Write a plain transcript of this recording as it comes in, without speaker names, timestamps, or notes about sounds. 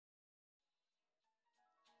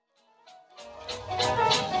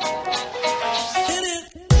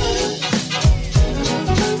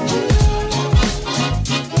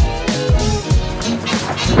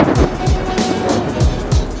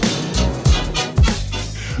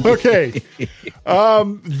Okay.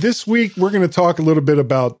 This week, we're going to talk a little bit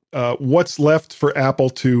about what's left for Apple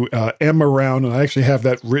to M around. And I actually have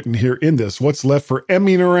that written here in this. What's left for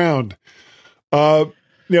Emming around? Now,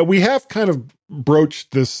 we have kind of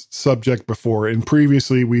broached this subject before. And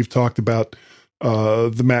previously, we've talked about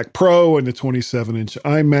the Mac Pro and the 27-inch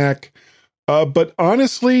iMac. But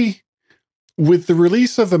honestly, with the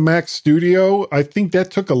release of the Mac Studio, I think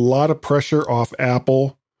that took a lot of pressure off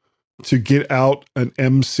Apple to get out an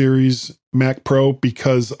M series Mac Pro,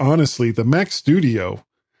 because honestly, the Mac Studio,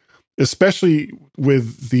 especially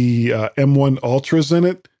with the M1 Ultras in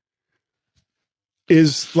it,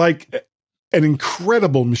 is like an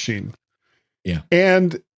incredible machine. Yeah.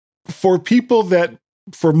 And for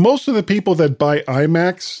most of the people that buy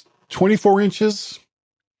iMacs, 24 inches,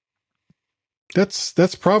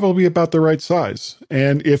 that's probably about the right size.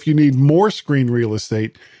 And if you need more screen real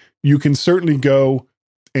estate, you can certainly go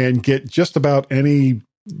and get just about any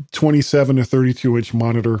 27 or 32 inch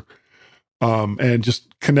monitor, and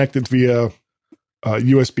just connect it via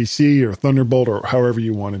USB-C or Thunderbolt or however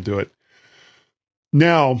you want to do it.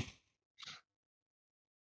 Now,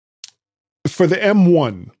 for the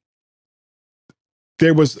M1,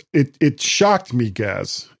 it shocked me,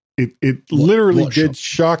 Gaz. It literally did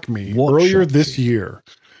shock me earlier this year.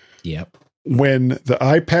 Yep. When the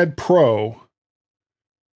iPad Pro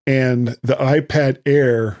and the iPad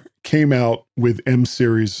Air came out with M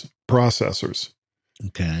series processors.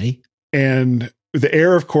 Okay. And the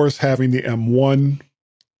Air, of course, having the M1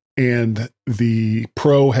 and the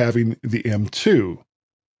Pro having the M2.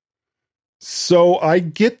 So I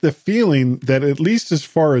get the feeling that at least as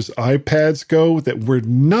far as iPads go, that we're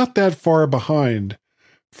not that far behind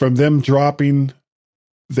from them dropping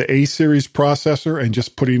the A series processor and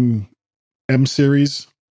just putting M series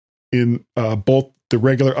in both the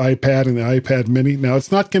regular iPad and the iPad mini. Now,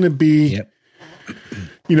 it's not going to be,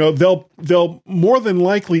 they'll more than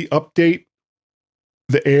likely update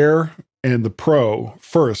the Air and the Pro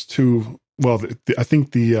first to, I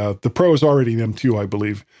think the Pro is already an M2, I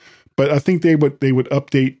believe. But I think they would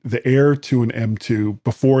update the Air to an M2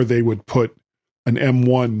 before they would put an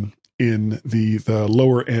M1 in the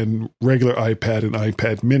lower end regular iPad and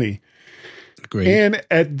iPad mini. Agreed. And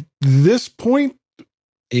at this point,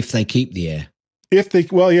 if they keep the Air. If they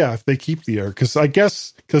keep the Air,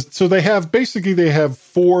 so they have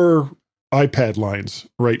 4 iPad lines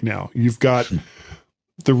right now. You've got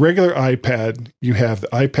the regular iPad, you have the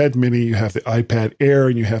iPad mini, you have the iPad Air,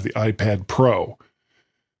 and you have the iPad Pro.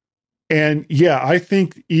 And yeah, I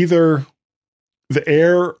think either the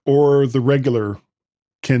Air or the regular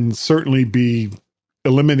can certainly be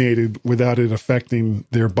eliminated without it affecting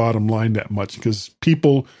their bottom line that much, because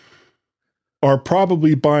people are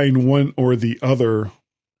probably buying one or the other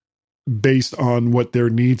based on what their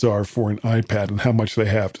needs are for an iPad and how much they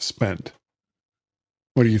have to spend.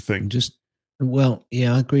 What do you think? I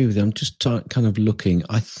agree with you. I'm just kind of looking.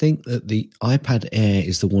 I think that the iPad Air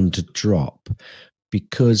is the one to drop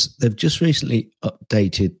because they've just recently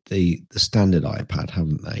updated the standard iPad,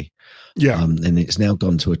 haven't they? Yeah. And it's now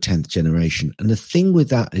gone to a 10th generation. And the thing with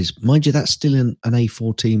that is, mind you, that's still an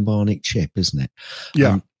A14 Bionic chip, isn't it?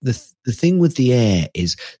 Yeah. The thing with the Air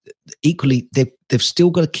is equally, they've still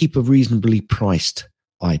got to keep a reasonably priced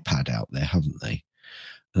iPad out there, haven't they?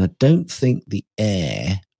 And I don't think the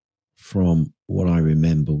Air, from what I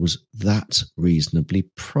remember, was that reasonably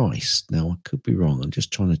priced. Now, I could be wrong. I'm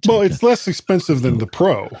just trying to. It's less expensive than the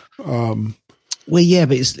Pro. But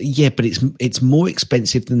it's more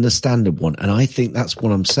expensive than the standard one, and I think that's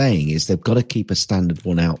what I'm saying is they've got to keep a standard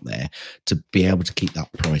one out there to be able to keep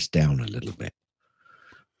that price down a little bit.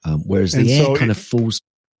 Whereas the Air kind of falls.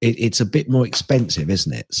 It's a bit more expensive,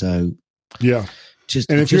 isn't it? So yeah,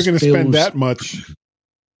 if you're going to spend that much,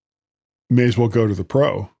 may as well go to the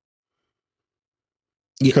Pro.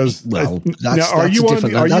 Because now, are you on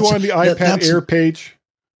the iPad Air page?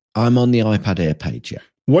 I'm on the iPad Air page. Yeah.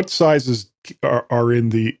 What sizes are in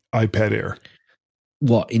the iPad Air?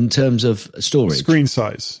 What, in terms of storage? Screen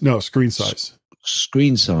size. No, screen size.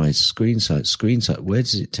 Screen size. Where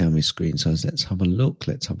does it tell me screen size? Let's have a look.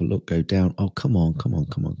 Go down. Oh, come on.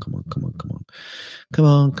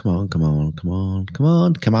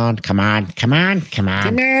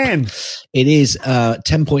 It is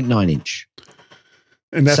 10.9 inch.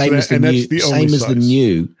 And that's same as the new. Same as size. the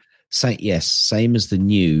new. Same as the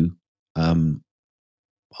new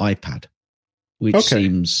iPad, which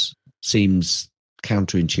seems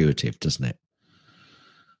counterintuitive, doesn't it?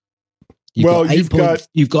 You've got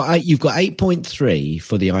 8.3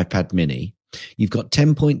 for the iPad Mini. You've got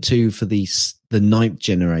 10.2 for the the 9th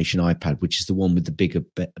generation iPad, which is the one with the bigger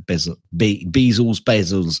bezels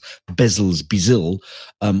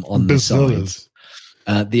on the sides.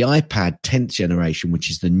 The iPad 10th generation, which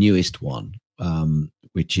is the newest one,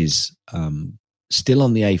 which is still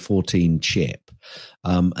on the A14 chip.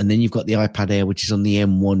 And then you've got the iPad Air, which is on the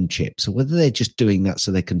M1 chip. So whether they're just doing that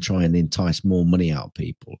so they can try and entice more money out of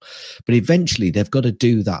people, but eventually they've got to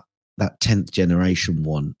do that 10th generation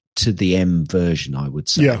one to the M version, I would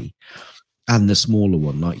say, and the smaller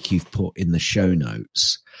one, like you've put in the show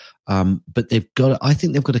notes. But I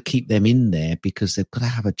think they've got to keep them in there because they've got to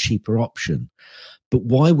have a cheaper option. But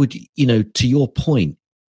why would to your point,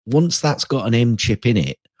 once that's got an M chip in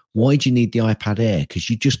it, why do you need the iPad Air? Because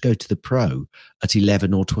you just go to the Pro at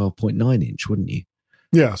 11 or 12.9 inch, wouldn't you?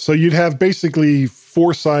 Yeah. So you'd have basically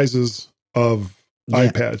 4 sizes of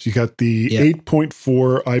iPads. You got the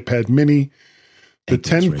 8.4 iPad mini, the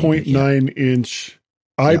 10.9 inch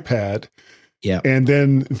iPad. Yeah. And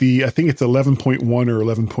then I think it's 11.1 or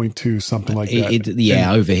 11.2, something like that.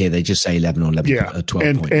 Over here they just say 11 or 11,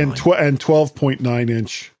 12.9. And 12.9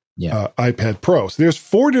 inch iPad Pro. So there's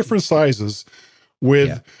 4 different sizes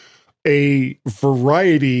with a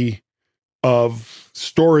variety of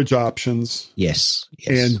storage options. Yes.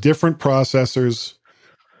 And different processors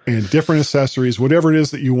and different accessories, whatever it is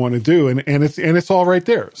that you want to do. And it's all right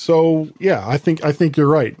there. So yeah, I think you're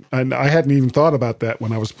right. And I hadn't even thought about that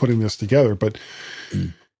when I was putting this together, but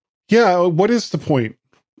what is the point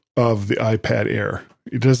of the iPad Air?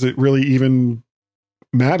 Does it really even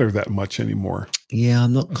matter that much anymore? Yeah,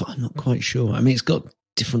 I'm not quite sure. I mean, it's got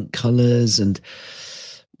different colors, and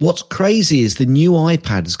what's crazy is the new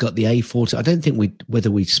iPad has got the A14. I don't think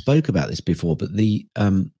whether we spoke about this before, but the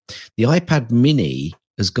iPad mini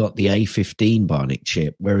has got the A15 Bionic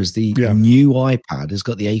chip, whereas the new iPad has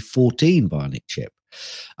got the A14 Bionic chip.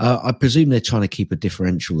 I presume they're trying to keep a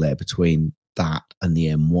differential there between that and the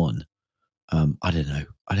M1. I don't know.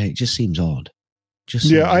 It just seems odd.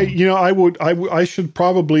 I should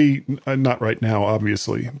probably not right now,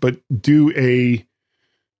 obviously, but do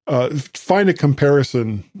find a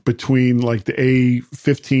comparison between like the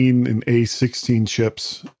A15 and A16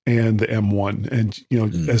 chips and the M1,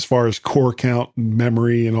 and as far as core count and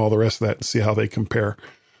memory and all the rest of that, and see how they compare.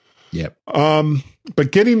 Yep.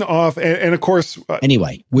 But getting off, and of course,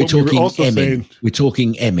 anyway, we're talking emming. We're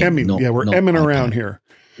talking emming. We're emming around here.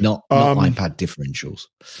 Not iPad differentials.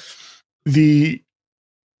 The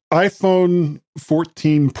iPhone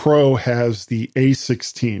 14 Pro has the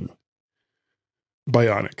A16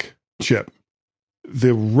 Bionic chip.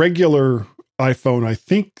 The regular iPhone, I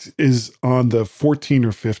think, is on the 14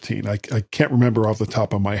 or 15. I can't remember off the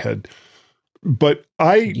top of my head. But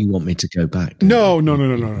you want me to go back? No.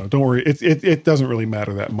 Don't worry. It doesn't really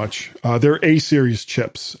matter that much. They're A series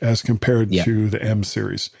chips as compared to the M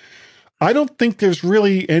series. I don't think there's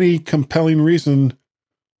really any compelling reason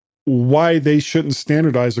why they shouldn't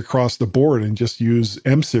standardize across the board and just use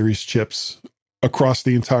M series chips across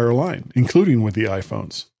the entire line, including with the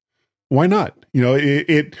iPhones. Why not?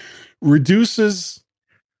 It reduces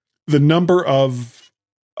the number of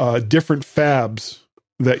different fabs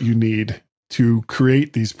that you need to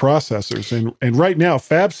create these processors. And right now,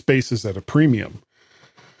 fab space is at a premium.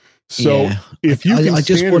 So if you can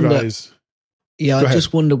standardize... I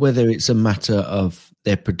just wonder whether it's a matter of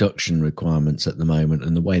their production requirements at the moment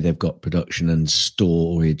and the way they've got production and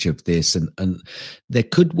storage of this. And there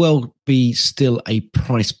could well be still a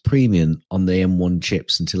price premium on the M1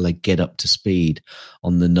 chips until they get up to speed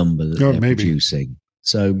on the number that they're producing.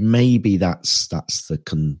 So maybe that's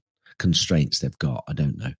the constraints they've got. I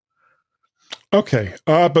don't know. Okay.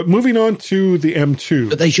 But moving on to the M2.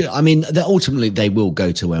 But they should, ultimately they will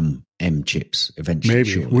go to M chips eventually. Maybe.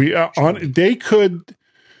 Surely. They could,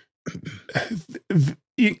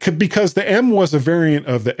 because the M was a variant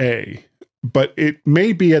of the A, but it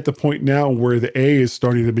may be at the point now where the A is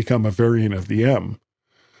starting to become a variant of the M.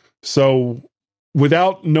 So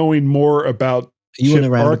without knowing more about chip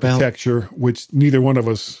architecture, which neither one of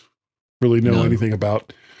us really know anything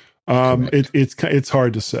about, it's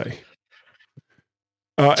hard to say.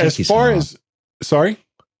 As far as, sorry?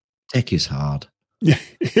 Tech is hard. Yeah,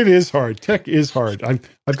 it is hard. Tech is hard.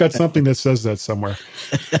 I've got something that says that somewhere.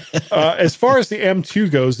 As far as the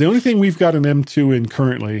M2 goes, the only thing we've got an M2 in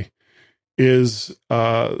currently is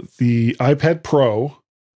the iPad Pro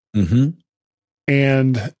and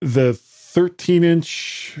the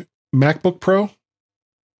 13-inch MacBook Pro.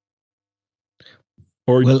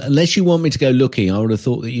 Well, unless you want me to go looking, I would have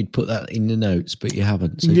thought that you'd put that in the notes, but you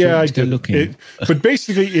haven't. So I did. Go looking? But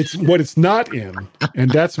basically, it's what it's not in,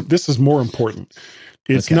 and this is more important.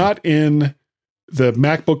 It's not in the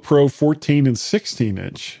MacBook Pro 14 and 16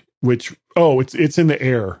 inch, which Oh, it's in the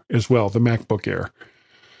Air as well, the MacBook Air.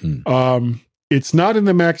 It's not in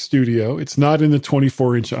the Mac Studio. It's not in the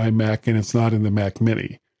 24-inch iMac, and it's not in the Mac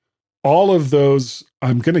Mini. All of those,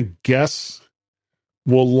 I'm going to guess,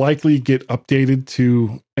 will likely get updated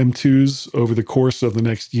to M2s over the course of the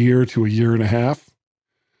next year to a year and a half.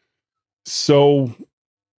 So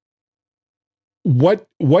what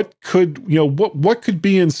could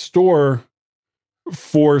be in store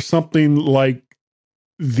for something like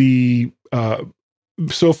the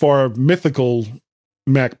so far mythical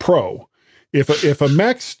Mac Pro? If a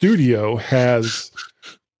Mac Studio has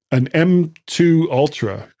an M2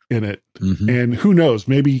 Ultra in it, and who knows,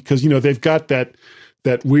 maybe because they've got that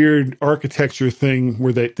weird architecture thing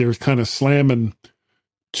where they're kind of slamming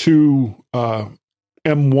two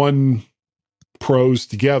M1 Pros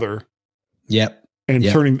together. Yep. And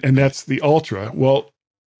and that's the Ultra. Well,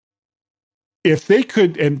 if they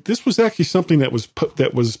could, and this was actually something that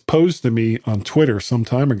was posed to me on Twitter some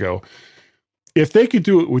time ago. If they could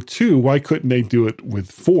do it with 2, why couldn't they do it with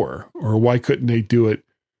 4? Or why couldn't they do it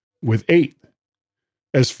with 8?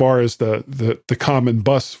 As far as the common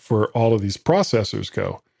bus for all of these processors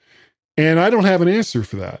go. And I don't have an answer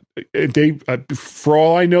for that. For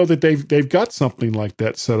all I know, that they've got something like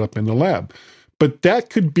that set up in the lab. But that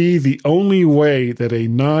could be the only way that a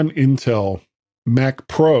non-Intel Mac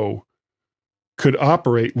Pro could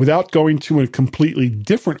operate without going to a completely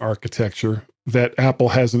different architecture that Apple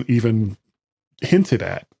hasn't even hinted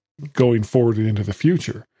at going forward into the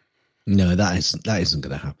future. No, that isn't going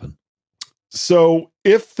to happen. So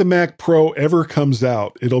if the Mac Pro ever comes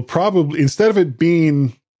out, it'll probably, instead of it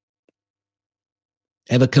being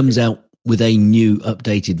ever comes out with a new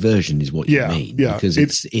updated version, is what you mean? Yeah, because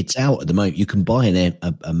it's out at the moment. You can buy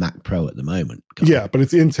a Mac Pro at the moment. Yeah, but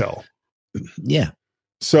it's Intel. Yeah.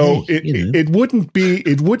 So it wouldn't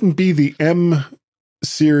be the M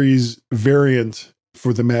series variant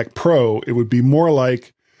for the Mac Pro. It would be more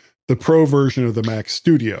like the Pro version of the Mac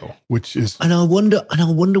Studio, which is. And I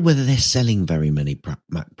wonder whether they're selling very many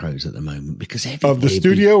Mac Pros at the moment, because of the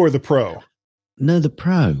Studio or the Pro. No, the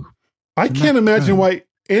Pro. I can't imagine why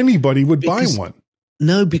anybody would buy one.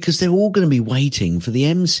 No, because they're all going to be waiting for the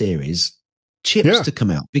M series chips to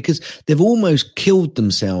come out, because they've almost killed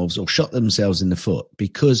themselves or shot themselves in the foot,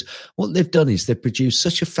 because what they've done is they've produced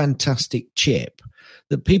such a fantastic chip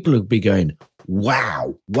that people will be going,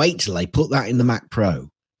 wow, wait till they put that in the Mac Pro.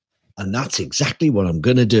 And that's exactly what I'm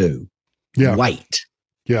going to do. Yeah. Wait.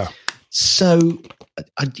 Yeah. So,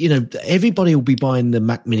 everybody will be buying the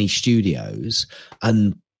Mac Mini Studios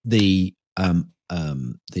and the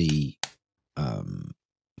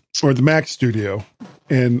or the Mac Studio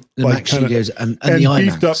and the like Mac Studios and the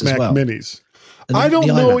beefed up iMacs Mac as well. Minis. I don't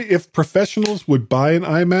know if professionals would buy an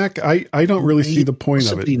iMac. I don't really see the point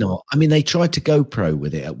of it. Possibly not. I mean, they tried to go pro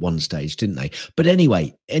with it at one stage, didn't they? But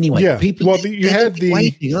anyway, yeah. People. Well, you had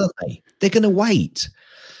waiting, aren't they? They're going to wait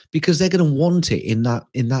because they're going to want it in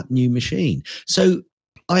that new machine. So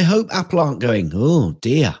I hope Apple aren't going, oh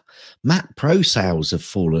dear, Mac Pro sales have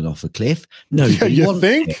fallen off a cliff. No, you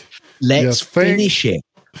think? Let's finish it.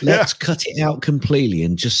 Let's cut it out completely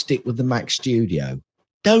and just stick with the Mac Studio.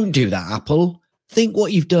 Don't do that, Apple. Think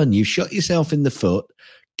what you've done. You've shot yourself in the foot.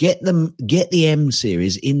 Get the M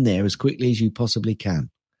series in there as quickly as you possibly can.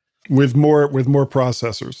 With more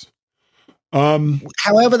processors.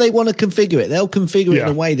 However they want to configure it, they'll configure it in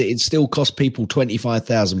a way that it still costs people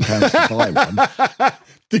 £25,000 to buy one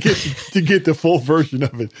to get the full version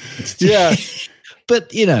of it. Yeah,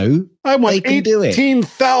 but I want they can do it.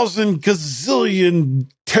 18,000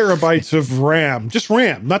 gazillion terabytes of RAM. Just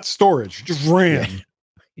RAM, not storage. Just RAM. Yeah.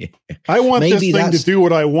 Yeah. I want this thing to do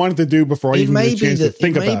what I wanted to do before I even get a chance to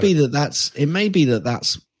think about it. It may be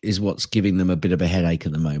that's what's giving them a bit of a headache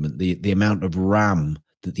at the moment. The amount of RAM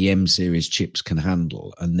that the M series chips can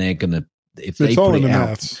handle, and they're gonna they put it out.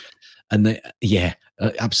 Maths. And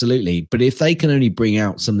absolutely. But if they can only bring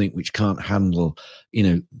out something which can't handle,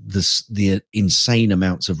 the insane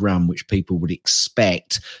amounts of RAM which people would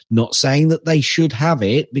expect, not saying that they should have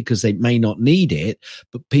it because they may not need it,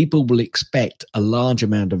 but people will expect a large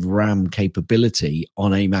amount of RAM capability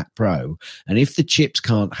on a Mac Pro. And if the chips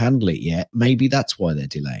can't handle it yet, maybe that's why they're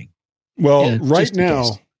delaying. Well, right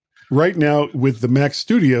now with the Mac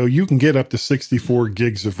Studio, you can get up to 64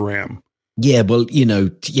 gigs of RAM. Yeah, well,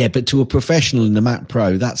 but to a professional in the Mac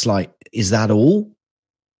Pro, that's like, is that all?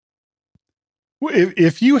 Well,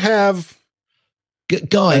 if you have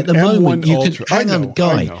Guy, at the moment, you Ultra, can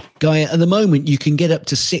Guy, at the moment, you can get up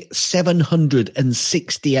to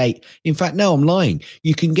 768. In fact, no, I'm lying.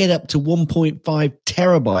 You can get up to 1.5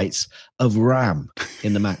 terabytes of RAM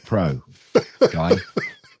in the Mac Pro, Guy.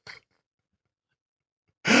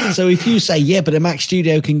 So if you say, yeah, but a Mac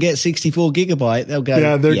Studio can get 64 gigabyte, they'll go,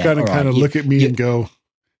 yeah, they're going to kind of look at me and go,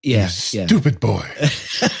 yeah, stupid boy.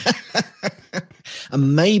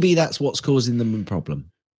 And maybe that's what's causing them a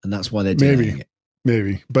problem. And that's why they're doing it.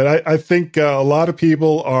 Maybe. But I think a lot of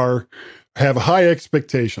people have high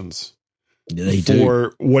expectations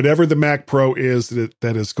for whatever the Mac Pro is that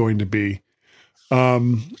is going to be. I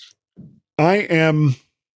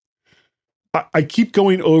keep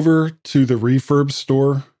going over to the Refurb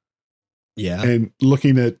store, and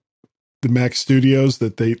looking at the Mac Studios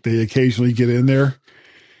that they occasionally get in there,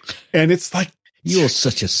 and it's like, you're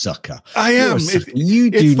such a sucker. I am. You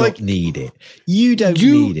do not need it. You don't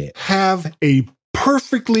need it. Have a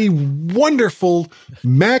perfectly wonderful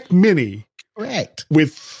Mac Mini, correct,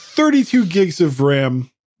 with 32 gigs of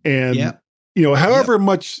RAM and however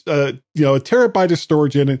much a terabyte of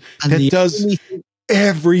storage in it, and that does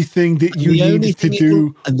everything that you need to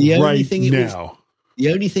do right now.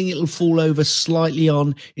 The only thing it'll fall over slightly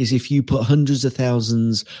on is if you put hundreds of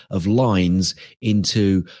thousands of lines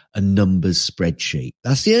into a numbers spreadsheet.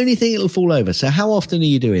 That's the only thing it'll fall over. So how often are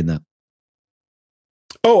you doing that?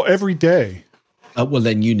 Oh, every day. Well,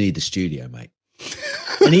 then you need the studio, mate.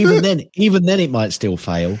 And even then it might still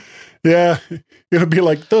fail. Yeah. It'll be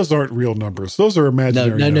like, those aren't real numbers. Those are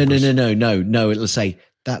imaginary numbers. No. It'll say,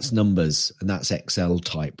 that's numbers and that's Excel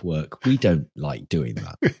type work. We don't like doing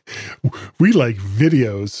that. We like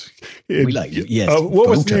videos. What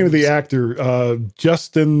was the name of the actor?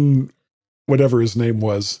 Justin, whatever his name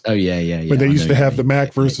was. Oh, yeah. When they used to have the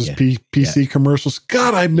Mac versus PC commercials.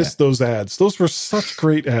 God, I missed those ads. Those were such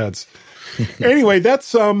great ads. Anyway,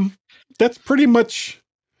 that's pretty much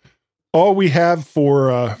all we have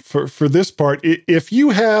for this part. If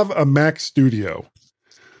you have a Mac Studio,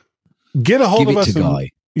 get a hold of us.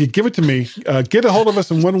 Give it to me. Get a hold of us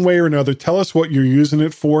in one way or another. Tell us what you're using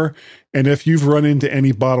it for, and if you've run into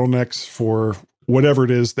any bottlenecks for whatever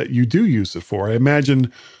it is that you do use it for. I imagine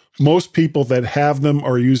most people that have them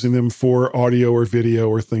are using them for audio or video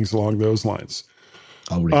or things along those lines.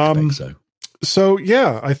 I would expect so. So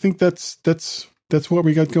yeah, I think that's what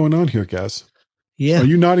we got going on here, guys. Yeah. Are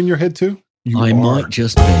you nodding your head too? I might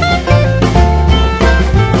just be.